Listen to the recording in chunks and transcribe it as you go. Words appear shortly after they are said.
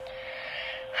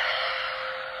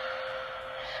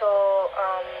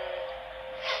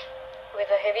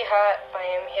heavy heart, I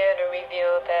am here to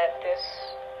reveal that this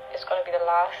is going to be the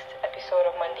last episode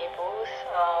of Monday Blues.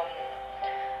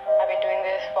 I've been doing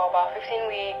this for about 15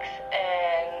 weeks,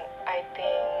 and I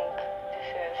think this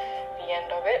is the end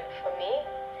of it for me.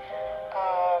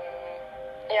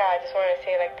 I just wanted to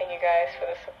say, thank you guys for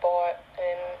the support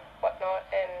and whatnot,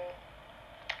 and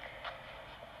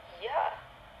yeah.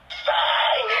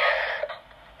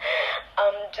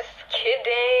 I'm just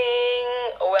kidding.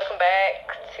 Welcome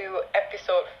back to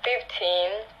episode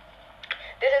 15.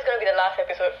 This is going to be the last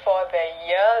episode for the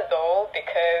year though,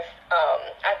 because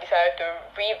I've decided to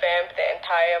revamp the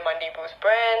entire Monday Blues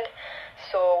brand.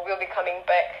 So we'll be coming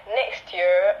back next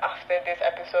year after this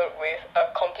episode with a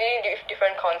completely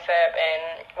different concept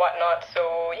and whatnot.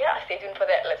 So yeah, stay tuned for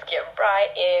that. Let's get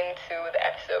right into the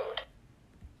episode.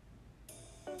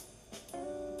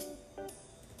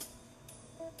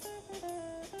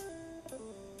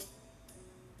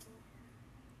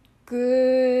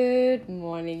 Good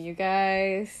morning, you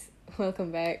guys.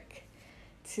 Welcome back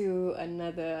to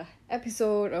another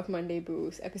episode of Monday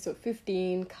Blues, episode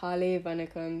 15. Kale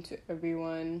Vanakkam to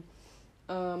everyone.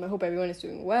 I hope everyone is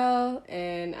doing well,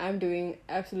 and I'm doing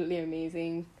absolutely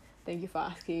amazing. Thank you for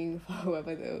asking, for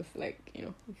whoever those,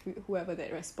 whoever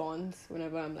that responds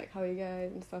whenever I'm like, how are you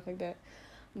guys, and stuff like that.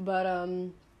 But,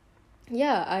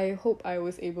 I hope I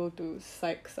was able to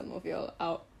psych some of y'all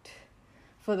out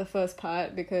for the first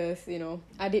part, because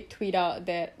I did tweet out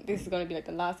that this is gonna be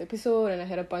the last episode, and I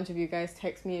had a bunch of you guys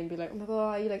text me and be like, oh my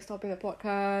god, are you stopping the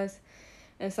podcast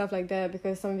and stuff like that,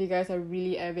 because some of you guys are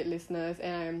really avid listeners,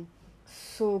 and I'm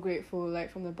so grateful,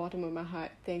 from the bottom of my heart.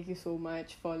 Thank you so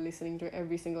much for listening to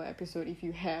every single episode, if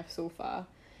you have so far.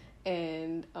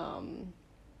 And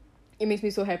it makes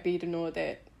me so happy to know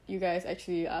that you guys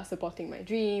actually are supporting my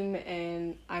dream,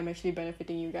 and I'm actually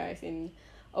benefiting you guys in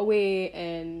a way,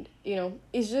 and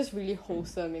it's just really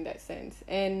wholesome in that sense.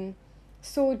 And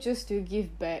so just to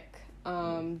give back,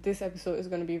 this episode is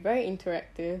going to be very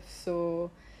interactive, so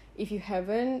if you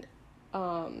haven't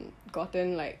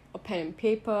gotten a pen and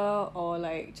paper, or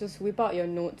just whip out your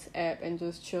notes app and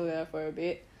just chill there for a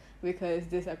bit, because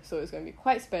this episode is going to be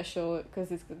quite special,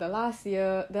 because it's the last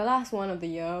one of the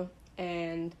year,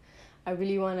 and I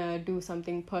really want to do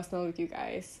something personal with you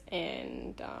guys,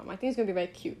 and I think it's going to be very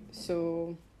cute.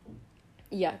 So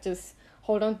yeah, just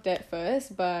hold on to that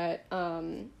first, but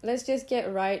let's just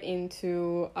get right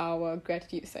into our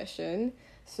gratitude session.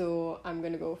 So I'm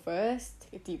going to go first.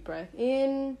 Take a deep breath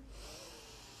in.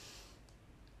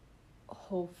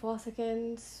 Hold 4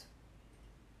 seconds.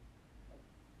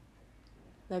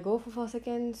 Let go for 4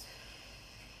 seconds.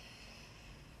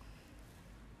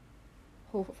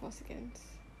 Hold for 4 seconds.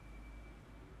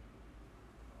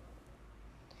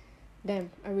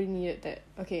 Damn, I really needed that.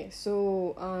 Okay,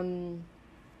 so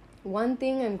one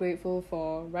thing I'm grateful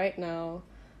for right now,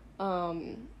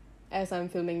 as I'm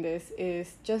filming this,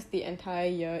 is just the entire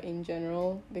year in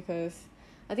general, because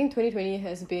I think 2020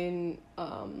 has been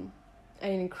an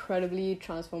incredibly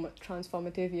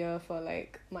transformative year for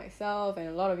myself and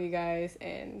a lot of you guys,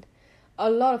 and a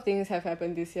lot of things have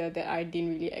happened this year that I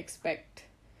didn't really expect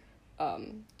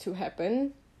to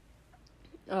happen.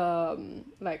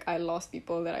 I lost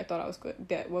people that I thought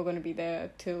that were going to be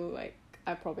there till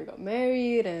I probably got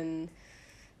married, and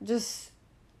just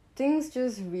things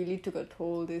just really took a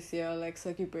toll this year,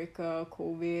 circuit breaker,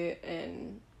 COVID,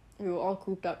 and we were all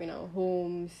cooped up in our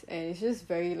homes, and it's just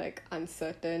very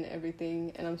uncertain,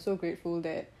 everything. And I'm so grateful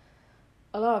that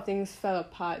a lot of things fell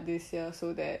apart this year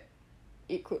so that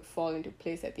it could fall into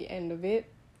place at the end of it.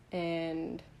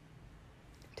 And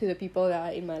to the people that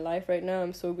are in my life right now,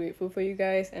 I'm so grateful for you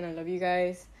guys, and I love you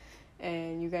guys,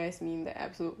 and you guys mean the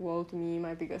absolute world to me,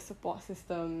 my biggest support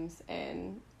systems.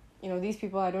 And these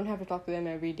people, I don't have to talk to them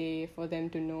every day for them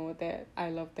to know that I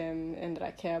love them and that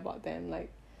I care about them.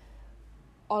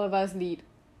 All of us lead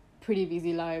pretty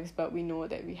busy lives, but we know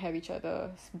that we have each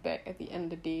other's back at the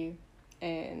end of the day,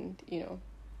 and you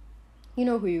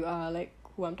know who you are,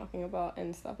 who I'm talking about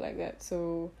and stuff like that.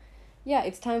 So yeah,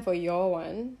 it's time for your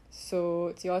one. So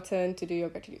it's your turn to do your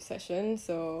gratitude session.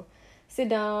 So sit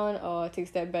down or take a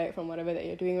step back from whatever that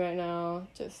you're doing right now.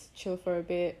 Just chill for a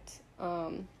bit.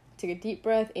 Take a deep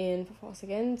breath in for 4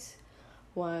 seconds.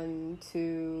 1,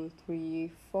 2,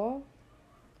 3, 4.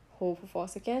 Hold for 4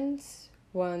 seconds.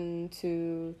 1,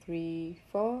 2, 3,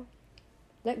 4.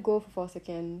 Let go for 4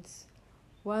 seconds.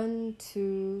 1,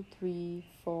 2, 3,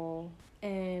 4.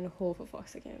 And hold for 4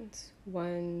 seconds.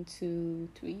 1, 2,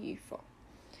 3, 4.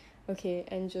 Okay,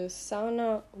 and just sound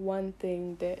out one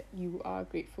thing that you are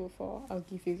grateful for. I'll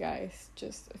give you guys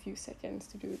just a few seconds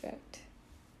to do that.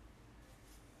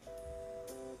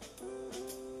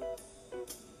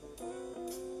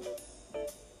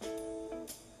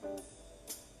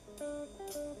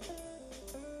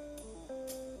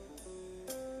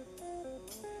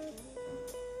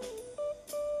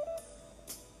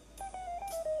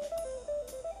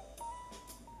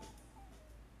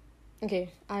 Okay,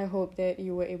 I hope that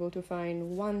you were able to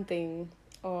find one thing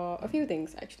or a few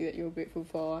things actually that you're grateful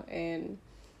for. And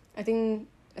I think,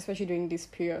 especially during this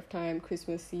period of time,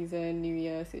 Christmas season, New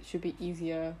Year's, it should be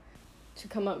easier to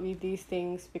come up with these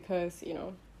things because,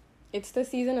 it's the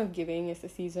season of giving, it's the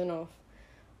season of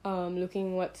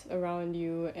looking what's around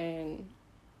you and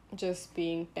just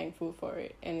being thankful for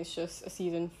it. And it's just a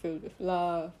season filled with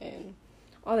love and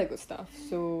all that good stuff.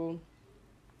 So,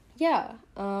 yeah.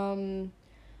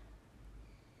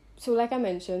 So like I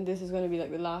mentioned, this is going to be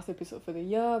like the last episode for the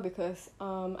year because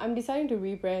I'm deciding to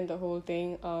rebrand the whole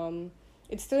thing.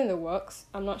 It's still in the works.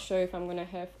 I'm not sure if I'm going to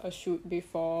have a shoot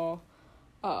before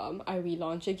I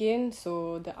relaunch again,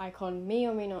 so the icon may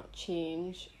or may not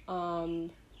change.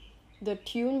 The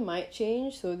tune might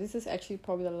change, so this is actually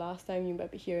probably the last time you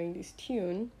might be hearing this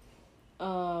tune.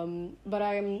 But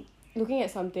I'm looking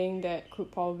at something that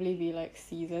could probably be like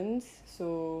seasons,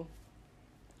 so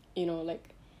like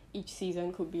each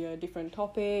season could be a different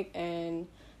topic, and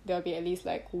there'll be at least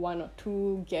like one or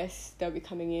two guests that'll be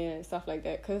coming in and stuff like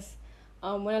that. Because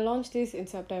when I launched this in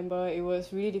September, it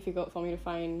was really difficult for me to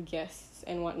find guests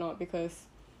and whatnot because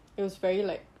it was very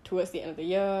like towards the end of the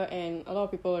year, and a lot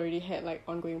of people already had like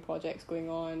ongoing projects going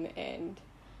on, and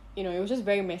it was just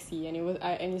very messy, and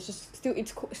it's just still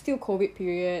COVID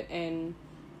period, and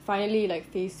finally like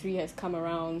phase 3 has come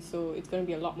around, so it's going to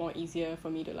be a lot more easier for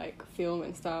me to like film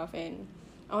and stuff. And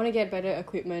I want to get better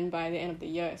equipment by the end of the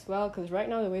year as well, because right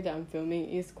now the way that I'm filming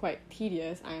is quite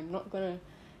tedious. I'm not gonna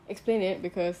explain it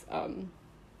because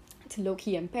it's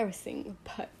low-key embarrassing,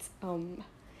 but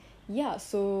yeah,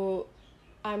 so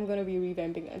I'm gonna be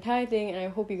revamping the entire thing, and I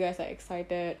hope you guys are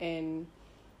excited. And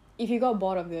if you got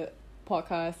bored of the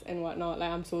podcast and whatnot, like,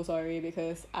 I'm so sorry,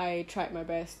 because I tried my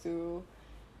best to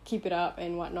keep it up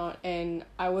and whatnot, and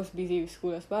I was busy with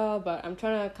school as well, but I'm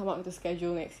trying to come up with a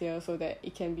schedule next year so that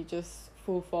it can be just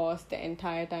full force the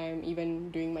entire time, even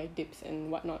during my dips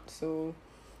and whatnot. So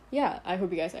yeah, I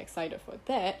hope you guys are excited for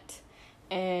that.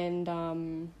 And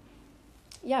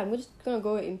yeah, I'm just gonna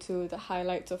go into the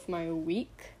highlights of my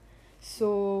week.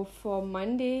 So for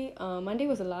Monday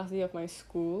was the last day of my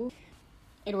school.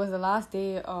 It was the last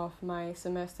day of my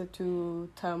semester 2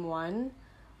 term 1.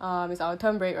 It's our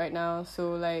term break right now,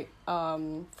 so like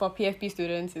for PFP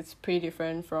students it's pretty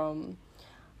different from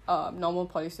normal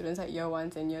poly students like year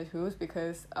 1s and year 2s,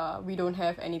 because we don't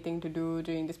have anything to do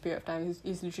during this period of time.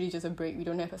 It's literally just a break. We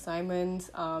don't have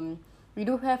assignments. We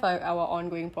do have our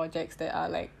ongoing projects that are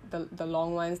like the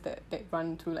long ones that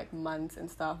run through like months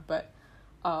and stuff, but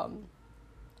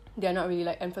they're not really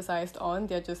like emphasized on.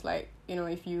 They're just like,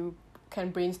 if you can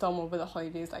brainstorm over the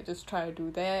holidays, like just try to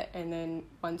do that, and then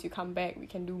once you come back we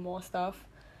can do more stuff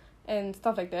and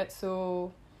stuff like that.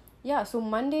 So yeah, so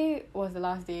Monday was the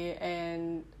last day,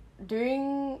 and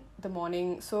during the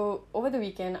morning, so over the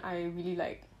weekend I really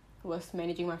like was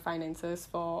managing my finances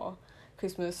for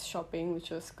Christmas shopping,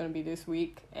 which was gonna be this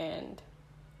week, and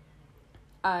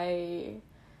I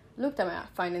looked at my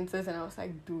finances and I was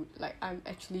like, dude, like I'm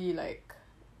actually like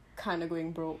kind of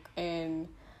going broke. And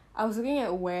I was looking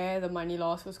at where the money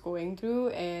loss was going through,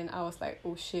 and I was like,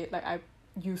 oh shit, like I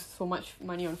used so much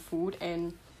money on food,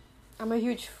 and I'm a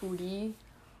huge foodie.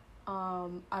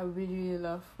 I really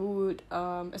love food,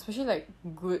 especially like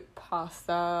good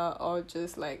pasta or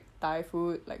just like Thai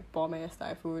food, like bomb-ass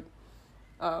Thai food.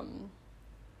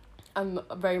 I'm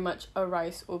very much a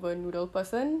rice over noodle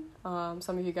person.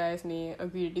 Some of you guys may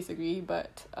agree or disagree,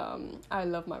 but I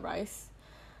love my rice.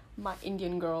 My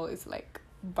Indian girl is like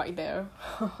right there.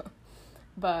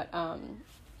 But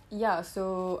yeah,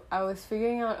 so I was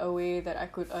figuring out a way that I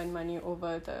could earn money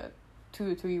over the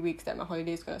 2 to 3 weeks that my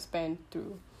holiday is gonna spend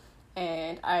through.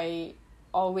 And I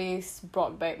always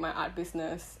brought back my art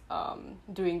business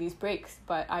during these breaks,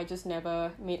 but I just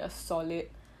never made a solid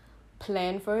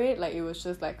plan for it. Like, it was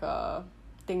just like a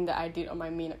thing that I did on my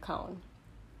main account,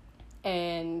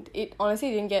 and it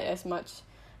honestly didn't get as much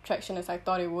traction as I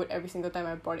thought it would every single time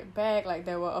I brought it back. Like,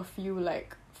 there were a few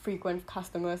like frequent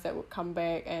customers that would come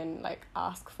back and like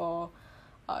ask for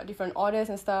different orders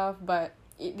and stuff, but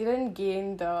it didn't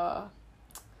gain the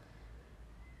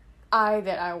eye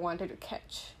that I wanted to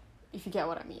catch, if you get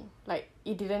what I mean. Like,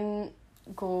 it didn't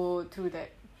go through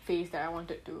that phase that I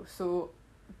wanted to. So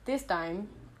this time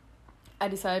I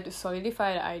decided to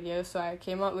solidify the idea, so I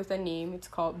came up with a name. It's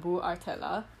called Boo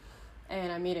Artella,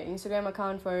 and I made an Instagram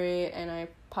account for it, and I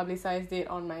publicized it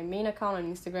on my main account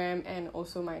on Instagram and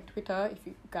also my Twitter. If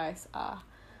you guys are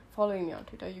following me on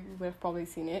Twitter, you would have probably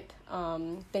seen it.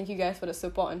 Thank you guys for the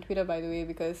support on Twitter, by the way,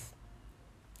 because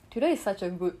Twitter is such a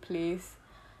good place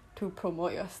to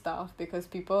promote your stuff, because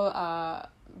people are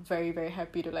very, very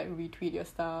happy to like retweet your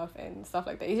stuff and stuff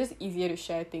like that. It's just easier to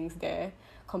share things there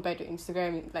compared to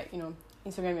Instagram. Like,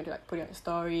 Instagram, you have to like put it on a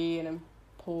story and then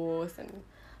post and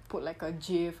put like a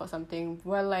gif or something.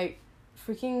 Well, like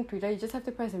freaking Twitter, you just have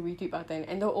to press the retweet button,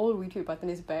 and the old retweet button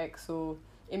is back, so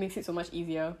it makes it so much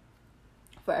easier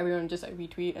for everyone to just like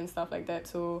retweet and stuff like that.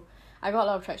 So I got a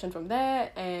lot of traction from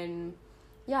there, and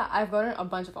yeah, I've gotten a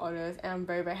bunch of orders, and I'm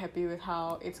very, very happy with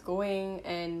how it's going.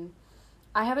 And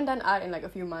I haven't done art in like a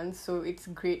few months, so it's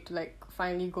great to like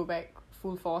finally go back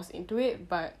full force into it.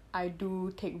 But I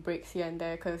do take breaks here and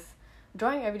there because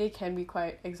drawing every day can be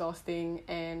quite exhausting,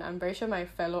 and I'm very sure my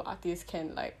fellow artists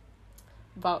can like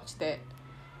vouch that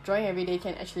drawing every day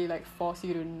can actually like force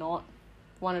you to not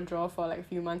want to draw for like a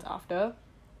few months after.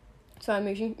 So I'm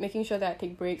making sure that I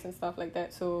take breaks and stuff like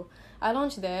that. So I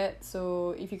launched that.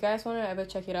 So if you guys want to ever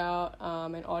check it out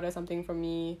and order something from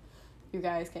me, you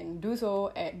guys can do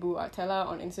so at Boo Artella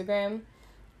on Instagram.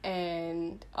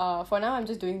 And for now, I'm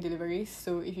just doing deliveries.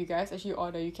 So if you guys actually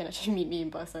order, you can actually meet me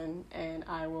in person, and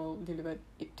I will deliver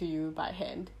it to you by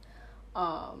hand.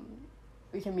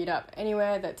 We can meet up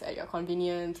anywhere that's at your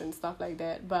convenience and stuff like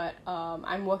that. But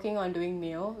I'm working on doing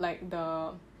mail, like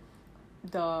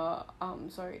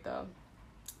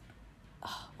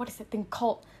what is that thing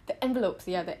called, the envelopes,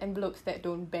 the envelopes that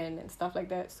don't bend and stuff like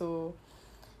that. So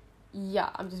yeah,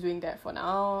 I'm just doing that for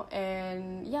now.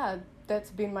 And yeah, that's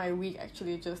been my week,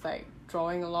 actually, just like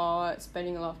drawing a lot,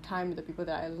 spending a lot of time with the people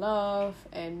that I love,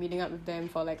 and meeting up with them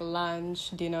for like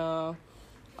lunch, dinner,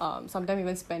 sometimes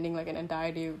even spending like an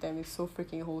entire day with them. Is so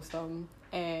freaking wholesome.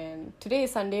 And today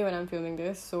is Sunday when I'm filming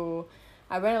this, so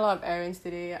I ran a lot of errands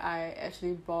today. I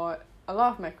actually bought a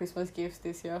lot of my Christmas gifts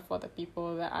this year for the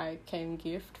people that I can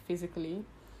gift physically.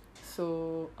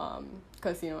 So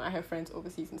because I have friends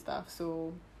overseas and stuff.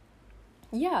 So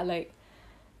yeah, like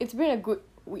it's been a good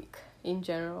week in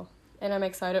general, and I'm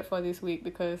excited for this week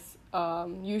because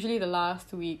usually the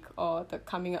last week or the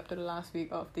coming up to the last week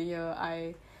of the year,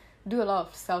 I do a lot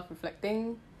of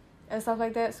self-reflecting and stuff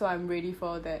like that. So I'm ready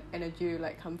for that energy to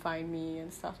like come find me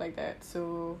and stuff like that.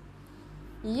 So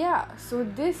yeah, so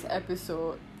this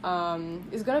episode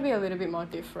is gonna be a little bit more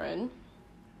different.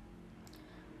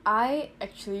 I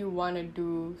actually want to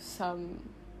do some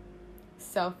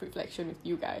self-reflection with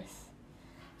you guys.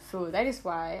 So that is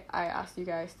why I asked you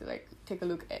guys to like take a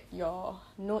look at your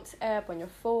notes app on your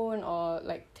phone, or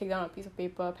like take down a piece of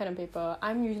paper, pen and paper.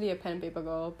 I'm usually a pen and paper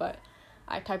girl, but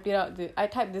I typed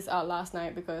this out last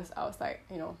night because I was like,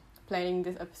 planning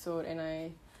this episode, and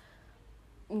I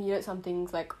needed some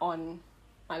things like on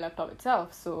my laptop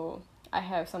itself. So I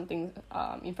have something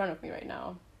in front of me right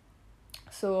now.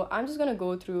 So I'm just gonna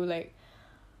go through like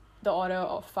the order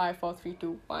of 5, 4, 3,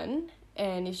 2, 1,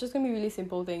 and it's just gonna be really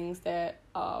simple things that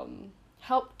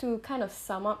help to kind of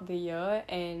sum up the year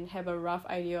and have a rough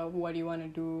idea of what you want to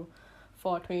do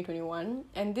for 2021.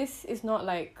 And this is not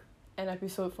like an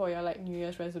episode for your like New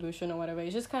Year's resolution or whatever.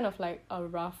 It's just kind of like a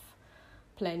rough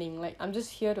planning. Like I'm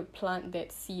just here to plant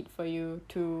that seed for you,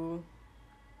 to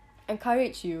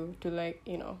encourage you to like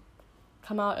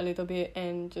come out a little bit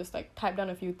and just like type down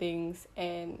a few things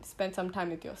and spend some time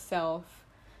with yourself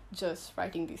just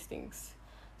writing these things.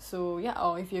 So yeah,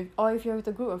 or if you're with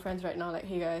a group of friends right now, like,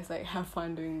 hey guys, like have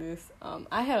fun doing this.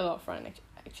 I had a lot of fun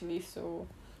actually, so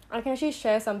I can actually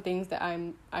share some things that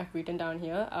I've written down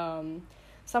here.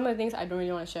 Some of the things I don't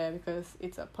really want to share because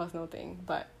it's a personal thing,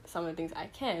 but some of the things I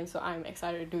can, so I'm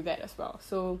excited to do that as well.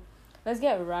 So let's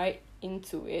get right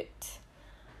into it.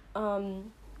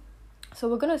 So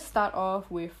we're gonna start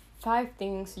off with 5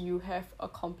 things you have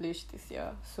accomplished this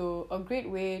year. So a great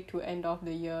way to end off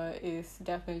the year is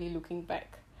definitely looking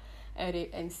back at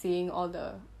it and seeing all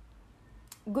the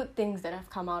good things that have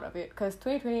come out of it. Because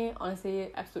 2020,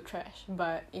 honestly, absolute trash.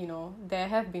 But there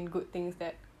have been good things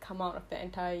that come out of the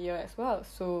entire year as well.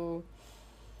 So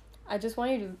I just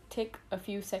want you to take a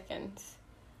few seconds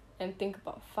and think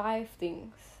about 5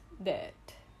 things that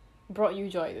brought you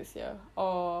joy this year,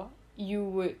 or you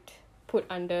would put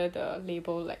under the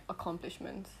label like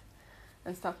accomplishments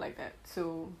and stuff like that.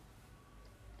 So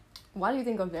while you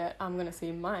think of that, I'm gonna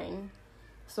say mine.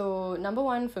 So number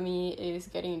 1 for me is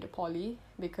getting into poly,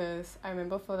 because I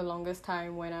remember for the longest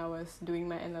time when I was doing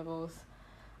my N-levels,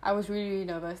 I was really, really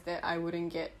nervous that I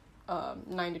wouldn't get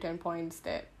 9 to 10 points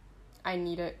that I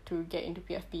needed to get into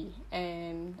PFP.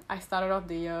 And I started off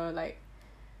the year like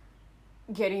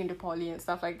getting into poly and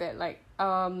stuff like that. Like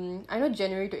I know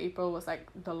January to April was like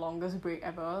the longest break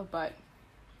ever, but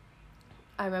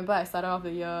I remember I started off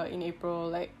the year in April,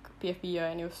 like PFP year,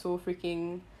 and it was so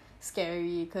freaking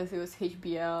scary because it was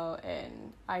HBL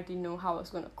and I didn't know how I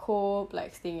was gonna cope,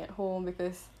 like staying at home,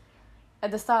 because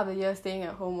at the start of the year, staying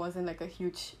at home wasn't like a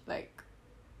huge, like,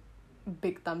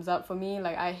 big thumbs up for me.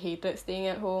 Like, I hated staying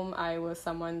at home. I was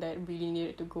someone that really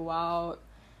needed to go out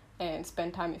and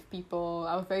spend time with people.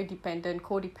 I was very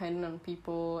codependent on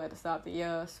people at the start of the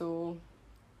year. So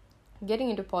getting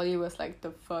into poly was like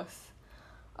the first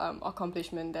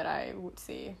accomplishment that I would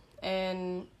say.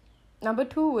 And number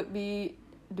two would be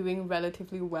doing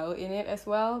relatively well in it as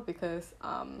well, because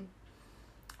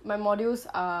my modules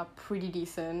are pretty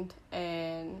decent,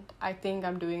 and I think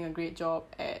I'm doing a great job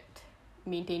at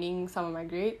maintaining some of my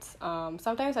grades.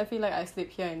 Sometimes I feel like I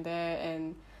slip here and there,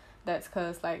 and that's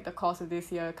because like the course of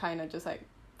this year kind of just like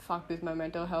fucked with my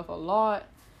mental health a lot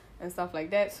and stuff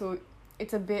like that. So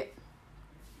it's a bit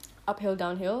uphill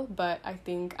downhill, but I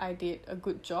think I did a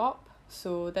good job.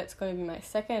 So that's going to be my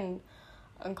second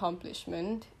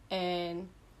accomplishment. And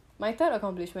my third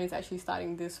accomplishment is actually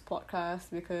starting this podcast,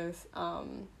 because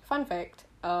fun fact,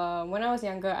 when I was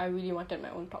younger, I really wanted my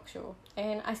own talk show,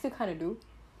 and I still kind of do.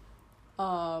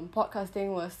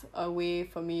 Podcasting was a way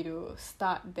for me to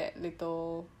start that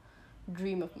little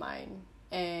dream of mine,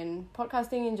 and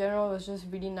podcasting in general was just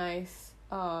really nice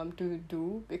to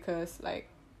do, because like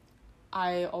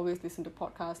I always listen to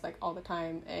podcasts like all the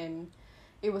time, and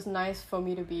it was nice for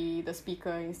me to be the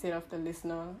speaker instead of the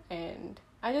listener. And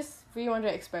I just really wanted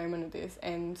to experiment with this,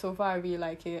 and so far I really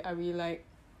like it. I really like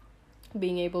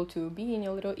being able to be in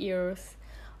your little ears,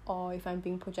 or if I'm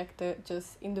being projected,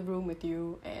 just in the room with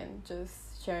you and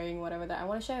just sharing whatever that I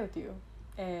want to share with you,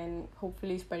 and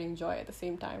hopefully spreading joy at the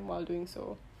same time while doing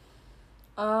so.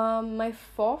 My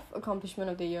fourth accomplishment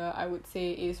of the year, I would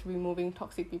say, is removing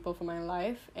toxic people from my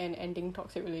life and ending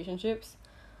toxic relationships.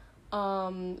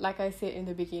 Like I said in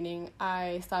the beginning,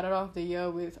 I started off the year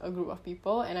with a group of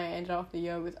people, and I ended off the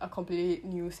year with a completely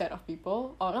new set of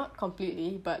people, or not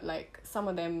completely, but like some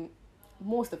of them,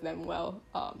 most of them,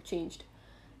 changed.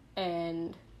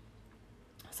 And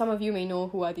some of you may know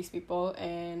who are these people,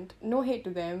 and no hate to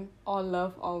them, all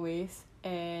love always.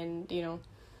 And you know,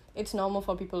 it's normal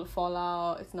for people to fall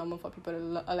out, it's normal for people to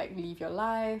like leave your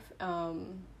life.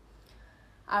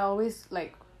 I always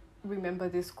like remember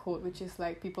this quote, which is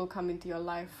like, people come into your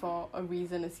life for a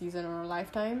reason, a season, or a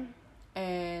lifetime.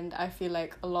 And I feel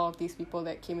like a lot of these people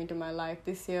that came into my life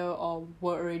this year, or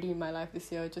were already in my life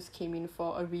this year, just came in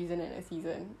for a reason and a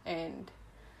season. And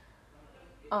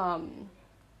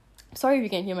sorry if you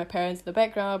can hear my parents in the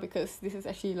background, because this is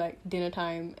actually like dinner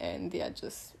time, and they are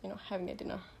just, you know, having their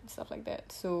dinner and stuff like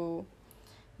that. So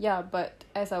yeah, but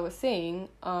as I was saying,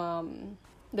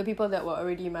 the people that were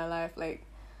already in my life, like,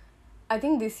 I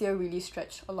think this year really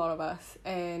stretched a lot of us,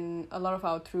 and a lot of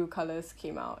our true colors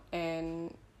came out.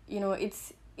 And you know,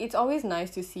 it's always nice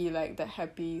to see like the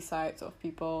happy sides of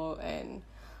people, and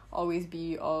always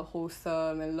be all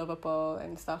wholesome and lovable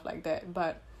and stuff like that.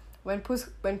 But when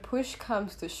push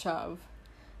comes to shove,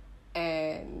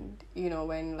 and you know,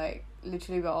 when like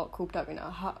literally we're all cooped up in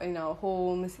our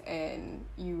homes, and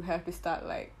you have to start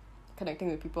like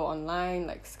connecting with people online,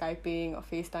 like Skyping or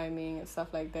FaceTiming and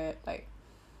stuff like that, like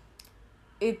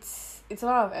it's a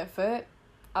lot of effort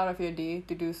out of your day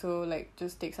to do so. Like,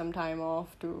 just take some time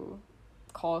off to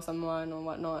call someone or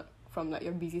whatnot from like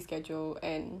your busy schedule.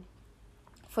 And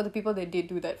for the people that did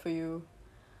do that for you,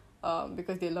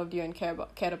 because they loved you and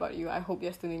cared about you, I hope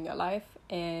they're still in your life.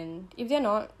 And if they're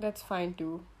not, that's fine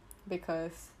too,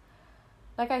 because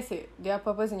like I said, their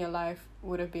purpose in your life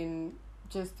would have been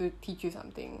just to teach you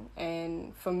something.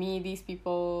 And for me, these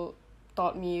people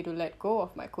taught me to let go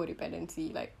of my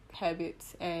codependency like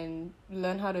habits, and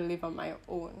learn how to live on my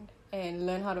own, and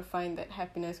learn how to find that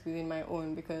happiness within my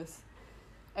own. Because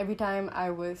every time I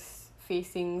was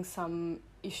facing some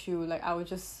issue, like I would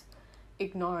just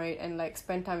ignore it and like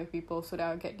spend time with people so that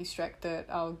I'll get distracted,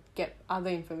 I'll get other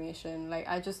information. Like,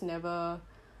 I just never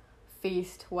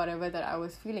faced whatever that I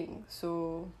was feeling.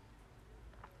 So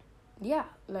yeah,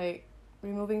 like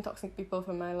removing toxic people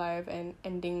from my life and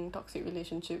ending toxic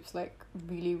relationships like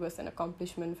really was an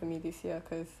accomplishment for me this year,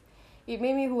 because it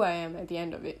made me who I am at the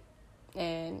end of it.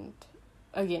 And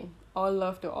again, all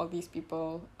love to all these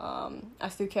people. I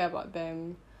still care about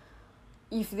them.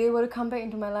 If they were to come back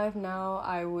into my life now,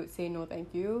 I would say no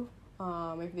thank you.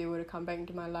 If they were to come back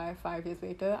into my life 5 years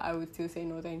later, I would still say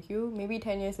no thank you. Maybe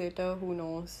 10 years later, who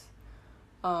knows,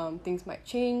 things might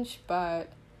change. But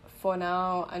for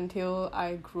now, until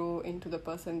I grow into the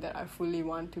person that I fully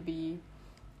want to be,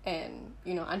 and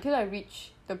you know, until I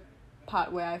reach the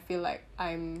part where I feel like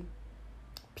I'm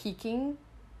peaking,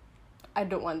 I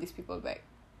don't want these people back,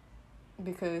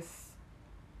 because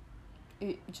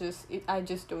I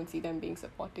just don't see them being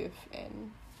supportive.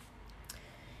 And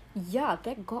yeah,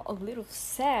 that got a little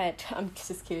sad. I'm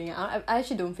just kidding. I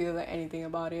actually don't feel like anything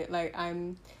about it. Like,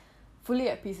 I'm fully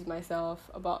at peace with myself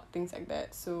about things like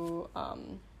that. So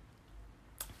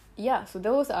yeah, so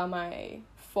those are my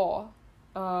four.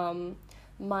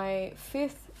 My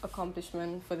fifth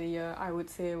accomplishment for the year, I would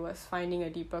say, was finding a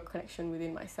deeper connection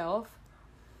within myself,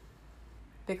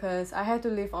 because I had to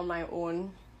live on my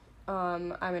own.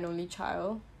 I'm an only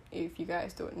child, if you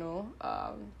guys don't know.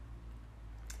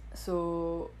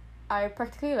 So I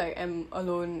practically like am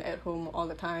alone at home all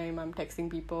the time. I'm texting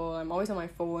people. I'm always on my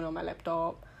phone or my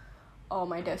laptop or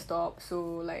my desktop.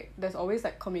 So like there's always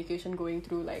like communication going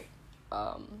through like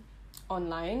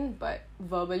online, but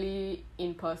verbally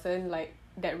in person, like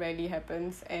that rarely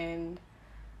happens. And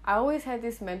I always had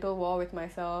this mental war with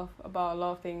myself about a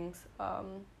lot of things,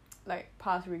 like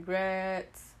past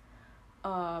regrets.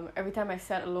 Every time I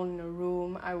sat alone in a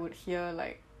room, I would hear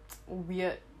like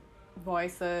weird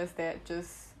voices that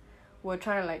just were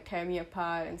trying to like tear me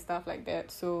apart and stuff like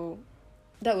that. So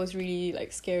that was really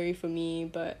like scary for me,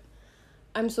 but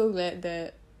I'm so glad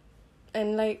that,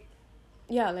 and like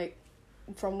yeah, like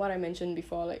from what I mentioned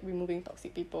before, like removing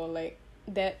toxic people, like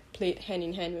that played hand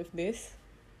in hand with this,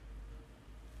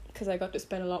 because I got to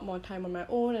spend a lot more time on my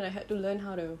own, and I had to learn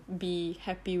how to be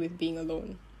happy with being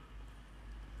alone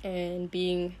and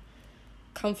being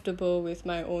comfortable with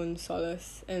my own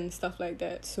solace and stuff like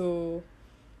that. So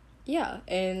yeah,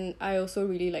 and I also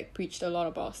really like preached a lot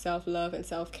about self-love and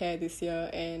self-care this year,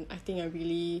 and I think I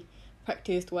really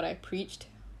practiced what I preached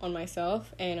on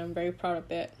myself, and I'm very proud of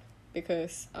that,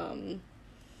 because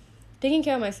taking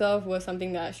care of myself was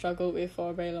something that I struggled with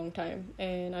for a very long time,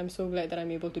 and I'm so glad that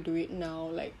I'm able to do it now,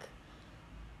 like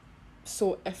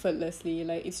so effortlessly.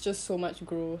 Like it's just so much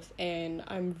growth, and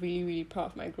I'm really really proud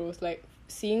of my growth. Like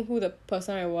seeing who the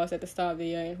person I was at the start of the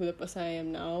year and who the person I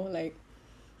am now, like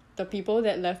the people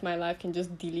that left my life can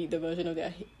just delete the version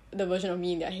of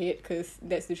me in their head, because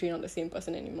that's literally not the same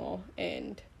person anymore.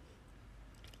 And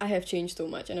I have changed so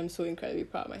much, and I'm so incredibly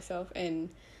proud of myself, and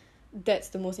that's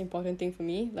the most important thing for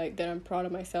me, like that I'm proud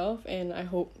of myself. And I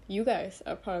hope you guys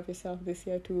are proud of yourself this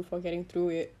year too, for getting through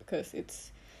it, because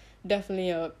it's definitely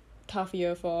a tough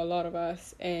year for a lot of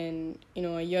us, and you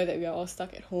know, a year that we are all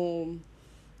stuck at home.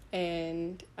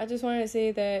 And I just wanted to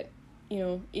say that, you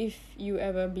know, if you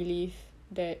ever believe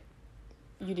that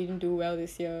you didn't do well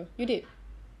this year, you did.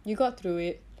 You got through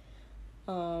it.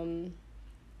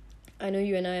 I know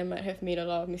you and I might have made a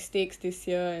lot of mistakes this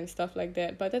year and stuff like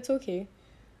that, but that's okay.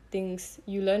 Things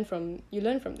you learn from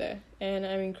there, and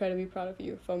I'm incredibly proud of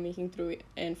you for making through it,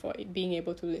 and for being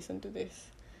able to listen to this,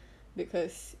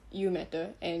 because you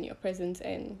matter, and your presence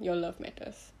and your love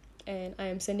matters, and I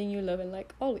am sending you love and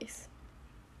like always.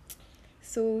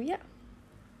 So yeah,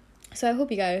 so I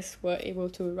hope you guys were able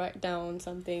to write down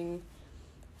something,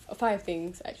 5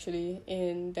 things actually,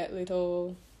 in that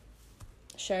little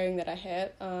sharing that I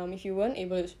had. If you weren't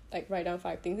able to like write down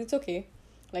 5 things, it's okay.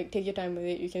 Like take your time with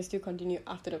it. You can still continue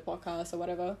after the podcast or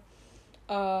whatever.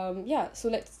 Yeah, so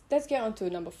let's get on to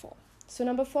number 4. So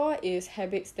number 4 is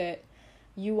habits that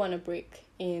you want to break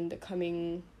in the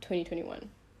coming 2021.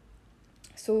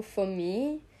 So for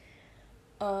me,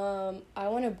 I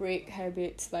want to break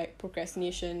habits like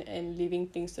procrastination and leaving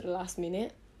things to the last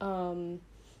minute.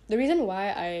 The reason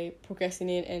why I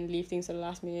procrastinate and leave things to the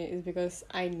last minute is because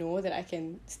I know that I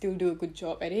can still do a good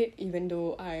job at it, even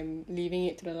though I'm leaving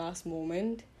it to the last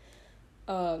moment.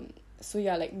 So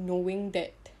yeah, like knowing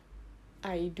that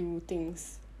I do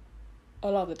things a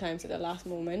lot of the times at the last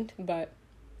moment, but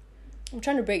I'm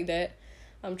trying to break that.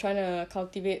 I'm trying to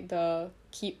cultivate the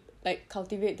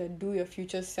do your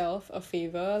future self a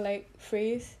favor like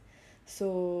phrase.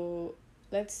 So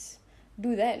let's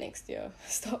do that next year.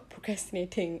 Stop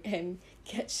procrastinating and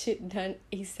get shit done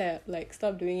ASAP. Like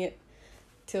stop doing it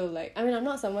till like, I mean, I'm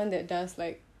not someone that does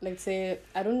like, let's say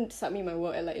I don't submit my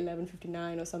work at like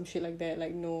 11:59 or some shit like that.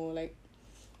 Like no, like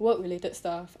work related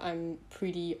stuff I'm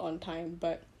pretty on time,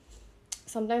 but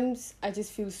sometimes I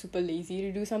just feel super lazy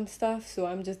to do some stuff, so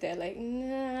I'm just there like,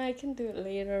 nah, I can do it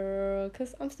later,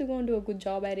 because I'm still gonna do a good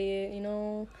job at it, you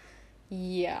know.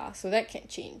 Yeah, so that can't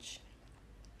change.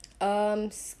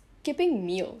 Skipping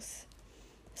meals.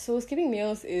 So skipping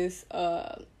meals is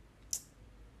a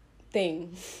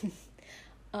thing.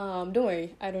 Don't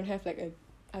worry, I don't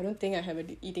think I have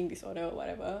a eating disorder or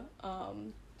whatever.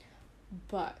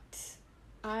 But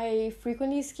I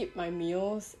frequently skip my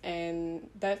meals, and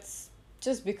that's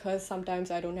just because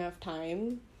sometimes I don't have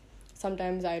time.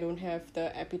 Sometimes I don't have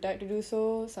the appetite to do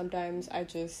so. Sometimes I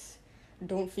just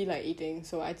don't feel like eating,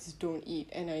 so I just don't eat,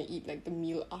 and I eat like the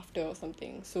meal after or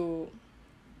something. So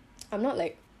I'm not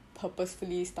like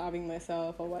purposefully starving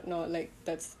myself or whatnot. Like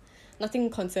that's nothing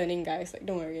concerning, guys, like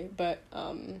don't worry, but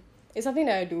it's something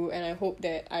that I do, and I hope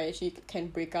that I actually can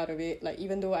break out of it. Like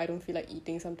even though I don't feel like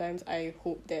eating sometimes, I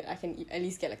hope that I can at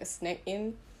least get like a snack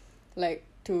in, like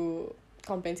to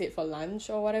compensate for lunch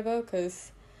or whatever,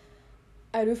 because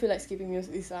I do feel like skipping meals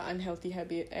is an unhealthy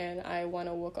habit, and I want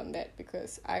to work on that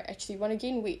because I actually want to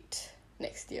gain weight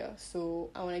next year. So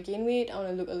I want to gain weight, I want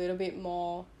to look a little bit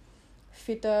more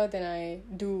fitter than I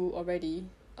do already.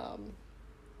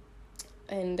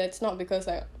 And that's not because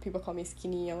like people call me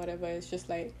skinny or whatever, it's just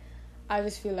like I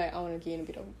just feel like I want to gain a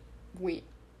bit of weight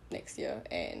next year,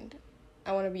 and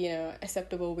I want to be in a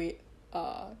acceptable weight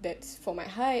that's for my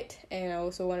height, and I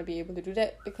also want to be able to do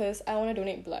that because I want to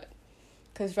donate blood.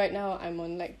 Because right now I'm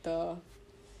on like the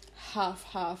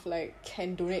half, like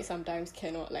can donate sometimes,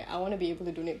 cannot. Like I want to be able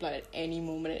to donate blood at any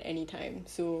moment, at any time.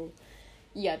 So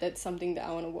yeah, that's something that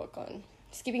I want to work on.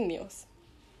 Skipping meals.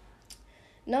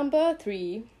 Number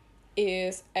 3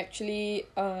 is actually,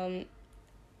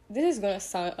 this is gonna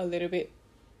sound a little bit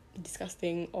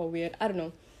disgusting or weird, I don't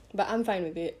know, but I'm fine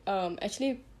with it.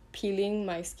 Actually peeling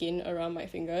my skin around my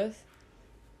fingers.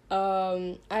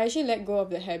 I actually let go of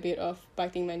the habit of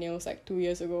biting my nails like 2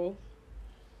 years ago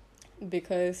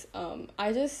because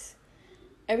I just,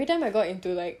 every time I got into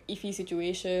like iffy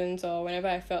situations or whenever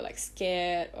I felt like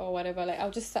scared or whatever, like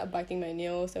I'll just start biting my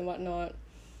nails and whatnot.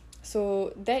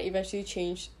 So that eventually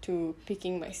changed to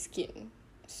picking my skin.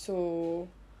 So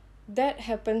that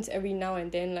happens every now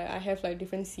and then. Like I have like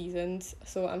different seasons,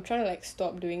 so I'm trying to like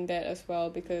stop doing that as well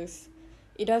because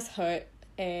it does hurt.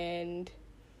 And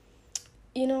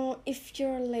you know, if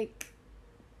you're like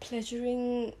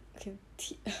pleasuring, okay,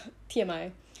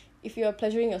 TMI, if you're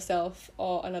pleasuring yourself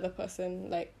or another person,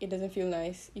 like it doesn't feel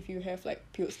nice if you have like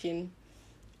peeled skin.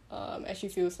 Actually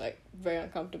feels like very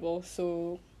uncomfortable.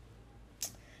 So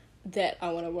that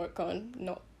I want to work on,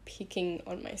 not picking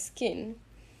on my skin.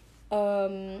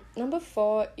 Number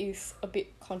 4 is a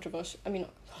bit controversial. I mean,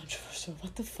 not controversial,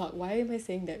 what the fuck, why am I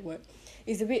saying that word?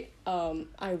 It's a bit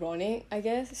ironic, I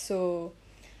guess. So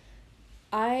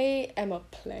I am a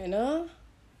planner,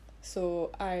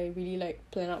 so I really like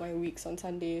plan out my weeks on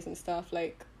Sundays and stuff.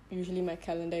 Like usually my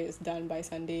calendar is done by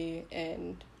Sunday,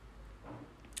 and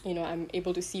you know, I'm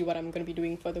able to see what I'm going to be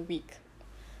doing for the week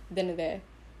then and there.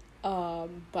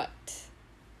 But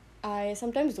I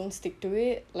sometimes don't stick to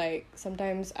it. Like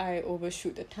sometimes I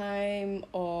overshoot the time,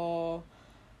 or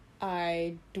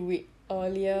I do it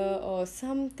earlier, or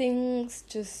some things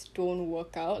just don't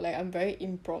work out. Like I'm very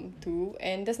impromptu,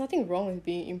 and there's nothing wrong with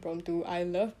being impromptu. I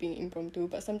love being impromptu,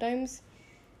 but sometimes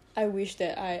I wish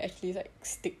that I actually like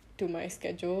stick to my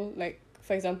schedule. Like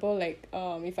for example, like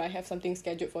if I have something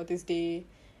scheduled for this day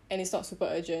and it's not super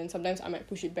urgent, sometimes I might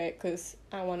push it back because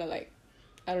I want to like,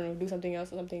 I don't know, do something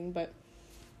else or something. But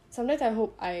sometimes I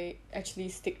hope I actually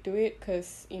stick to it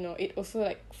because, you know, it also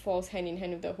like falls hand in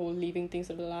hand with the whole leaving things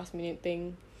to the last minute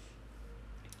thing.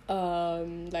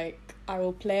 Like I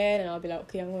will plan and I'll be like,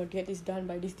 okay, I'm gonna get this done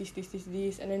by this,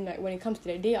 and then like when it comes to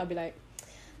that day, I'll be like,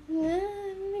 nah,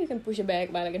 you can push it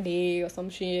back by like a day or some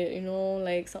shit, you know,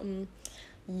 like something.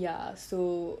 Yeah,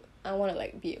 so I want to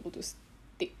like be able to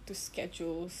stick to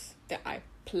schedules that I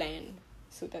plan.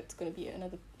 So that's gonna be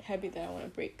another habit that I want to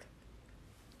break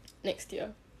next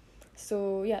year.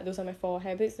 So yeah, those are my 4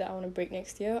 habits that I want to break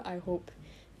next year. I hope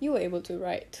you were able to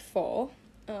write 4.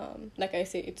 Like I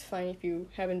said, it's fine if you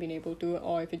haven't been able to,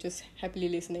 or if you're just happily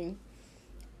listening.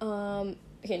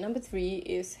 Okay, number 3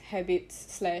 is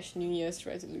habits / New Year's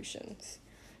resolutions.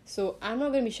 So I'm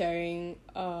not going to be sharing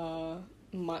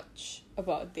much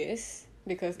about this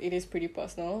because it is pretty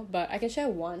personal, but I can share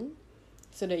one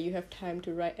so that you have time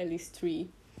to write at least 3.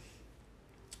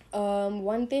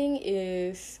 One thing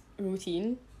is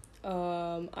routine.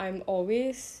 I'm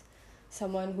always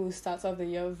someone who starts off the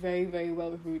year very, very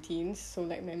well with routines. So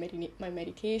like my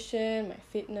meditation, my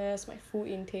fitness, my food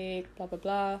intake, blah blah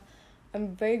blah.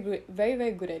 I'm very good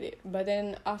at it. But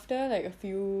then after like a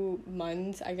few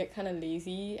months, I get kind of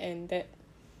lazy, and that,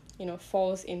 you know,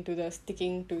 falls into the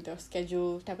sticking to the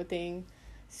schedule type of thing.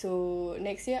 So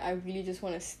next year, I really just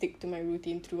want to stick to my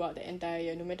routine throughout the entire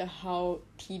year, no matter how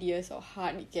tedious or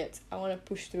hard it gets. I want to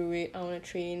push through it. I want to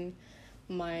train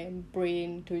my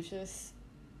brain to just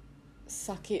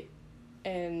suck it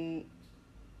and,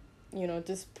 you know,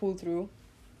 just pull through.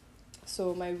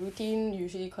 So my routine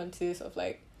usually consists of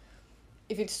like,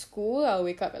 if it's school, I'll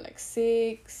wake up at like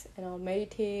 6 and I'll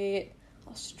meditate,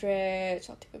 I'll stretch,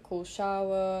 I'll take a cold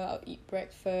shower, I'll eat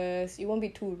breakfast. It won't be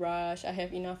too rushed. I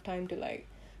have enough time to like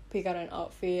pick out an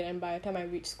outfit, and by the time I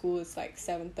reach school it's like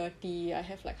 7:30. I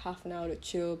have like half an hour to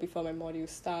chill before my modules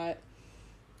start.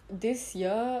 This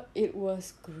year it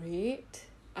was great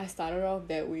I started off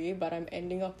that way, but I'm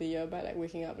ending off the year by like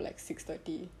waking up like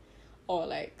 6:30 or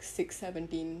like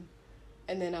 6:17,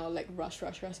 and then I'll like rush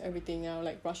everything. I'll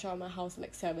like rush out of my house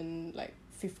like 7 like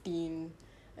 15,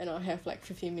 and I'll have like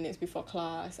 15 minutes before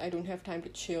class. I don't have time to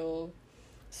chill.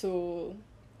 So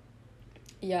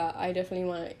yeah, I definitely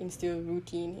want to instill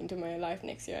routine into my life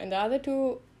next year. And the other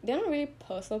two, they're not really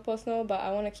personal, but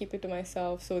I want to keep it to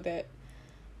myself so that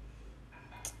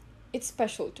it's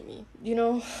special to me, you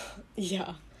know?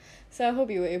 Yeah. So I hope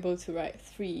you were able to write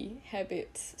 3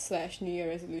 habits / New Year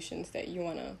resolutions that you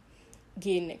want to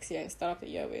gain next year and start off the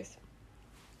year with.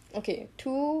 Okay,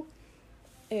 2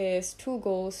 is 2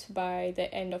 goals by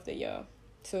the end of the year.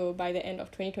 So by the end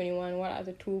of 2021, what are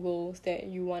the 2 goals that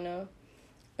you want to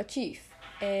achieve?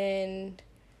 And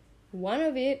one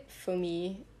of it for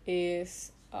me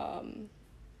is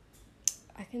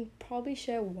I can probably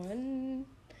share one.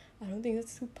 I don't think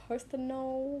that's too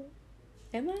personal.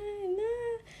 Am I?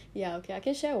 Nah. Yeah, okay, I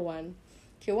can share one.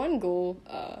 Okay, one goal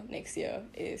next year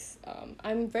is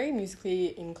I'm very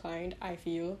musically inclined, I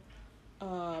feel.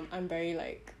 I'm very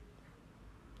like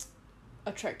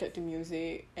attracted to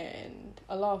music, and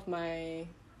a lot of my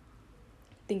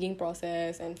thinking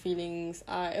process and feelings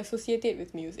are associated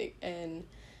with music, and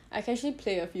I can actually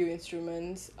play a few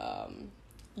instruments.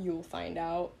 You'll find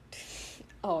out.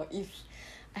 Or if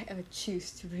I ever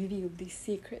choose to reveal these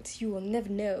secrets, you will never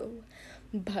know.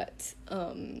 But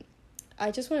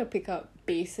I just want to pick up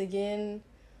bass again,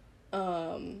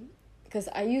 because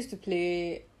I used to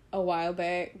play a while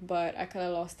back, but I kind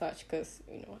of lost touch because,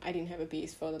 I didn't have a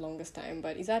bass for the longest time.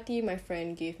 But Izati, my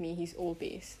friend, gave me his old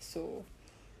bass, so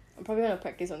I'm probably going to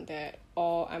practice on that,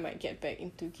 or I might get back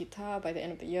into guitar by the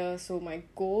end of the year. So my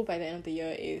goal by the end of the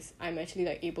year is I'm actually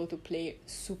like able to play it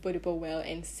super duper well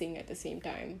and sing at the same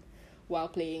time while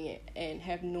playing it and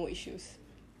have no issues.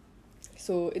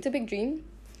 So it's a big dream,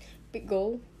 big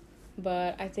goal,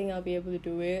 but I think I'll be able to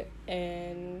do it,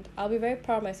 and I'll be very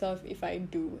proud of myself if I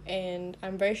do. And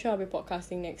I'm very sure I'll be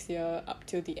podcasting next year up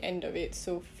till the end of it.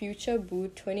 So future Boo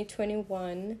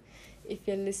 2021, if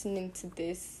you're listening to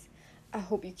this, I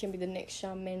hope you can be the next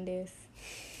Shawn Mendes.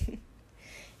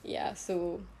 Yeah,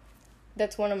 so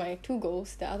that's one of my 2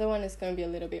 goals. The other one is going to be a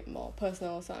little bit more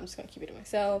personal, so I'm just going to keep it to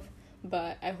myself.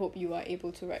 But I hope you are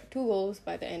able to write 2 goals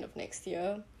by the end of next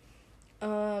year.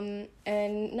 And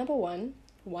number one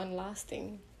last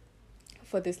thing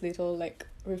for this little like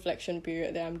reflection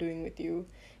period that I'm doing with you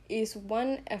is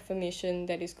one affirmation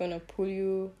that is going to pull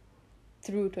you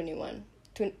through 2021.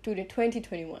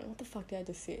 What the fuck did I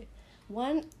just say?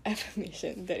 One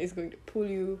affirmation that is going to pull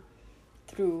you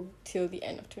through till the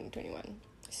end of 2021.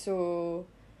 So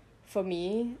for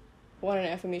me, what an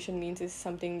affirmation means is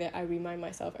something that I remind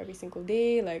myself every single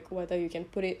day, like whether you can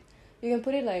put it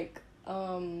like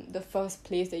the first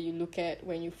place that you look at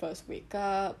when you first wake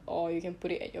up, or you can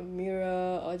put it at your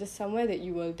mirror, or just somewhere that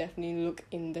you will definitely look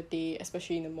in the day,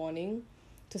 especially in the morning,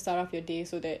 to start off your day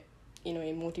so that it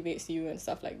motivates you and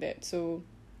stuff like that. So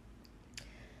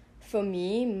for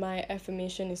me, my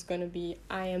affirmation is going to be,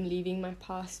 I am leaving my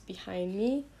past behind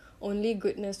me. Only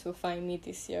goodness will find me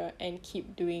this year, and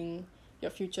keep doing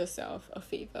your future self a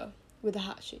favor with a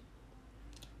heart shape.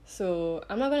 So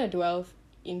I'm not going to dwell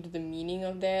into the meaning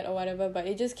of that or whatever, but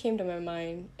it just came to my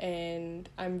mind, and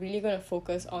I'm really going to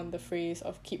focus on the phrase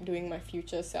of keep doing my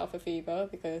future self a favor,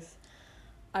 because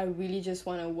I really just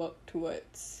want to work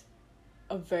towards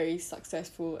a very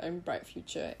successful and bright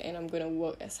future, and I'm gonna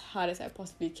work as hard as I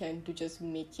possibly can to just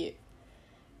make it.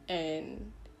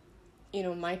 And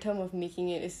my term of making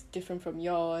it is different from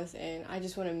yours, and I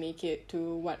just want to make it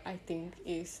to what I think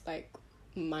is like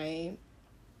my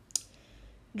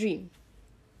dream.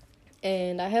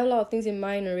 And I have a lot of things in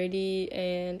mind already,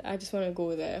 and I just want to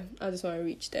go there. I just want to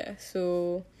reach there.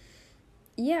 So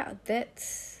yeah,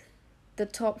 that's the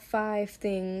top 5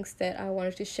 things that I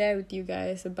wanted to share with you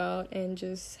guys about, and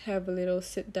just have a little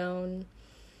sit down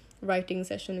writing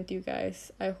session with you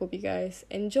guys. I hope you guys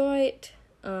enjoyed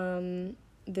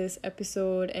this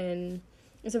episode, and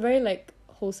it's a very like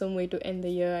wholesome way to end the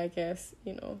year, I guess,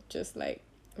 just like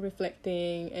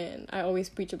reflecting. And I always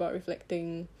preach about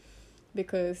reflecting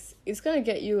because it's gonna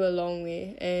get you a long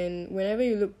way, and whenever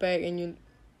you look back and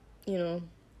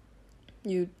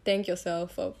you thank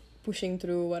yourself for pushing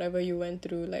through whatever you went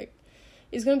through, like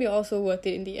it's gonna be also worth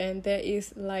it in the end. There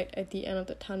is light at the end of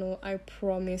the tunnel, I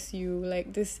promise you.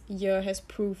 Like this year has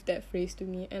proved that phrase to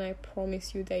me, and I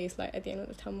promise you there is light at the end of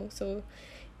the tunnel. So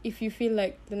if you feel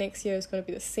like the next year is gonna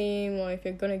be the same, or if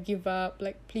you're gonna give up,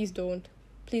 like please don't.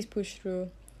 Please push through.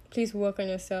 Please work on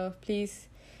yourself. Please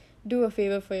do a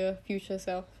favor for your future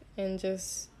self, and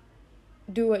just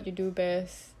do what you do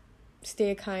best.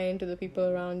 stay kind to the people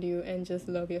around you, and just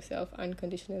love yourself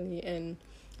unconditionally and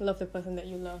love the person that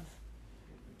you love.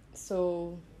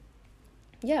 So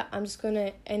yeah, I'm just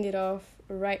gonna end it off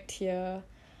right here.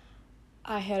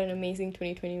 I had an amazing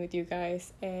 2020 with you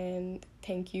guys, and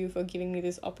thank you for giving me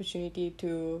this opportunity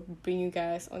to bring you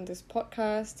guys on this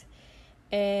podcast.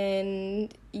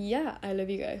 And yeah, I love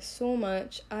you guys so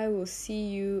much. I will see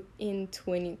you in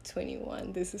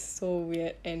 2021. This is so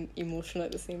weird and emotional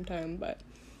at the same time, but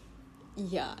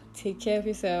yeah, take care of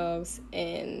yourselves,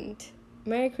 and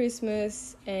Merry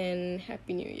Christmas and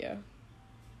Happy New Year.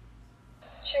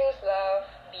 Choose love,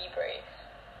 be brave.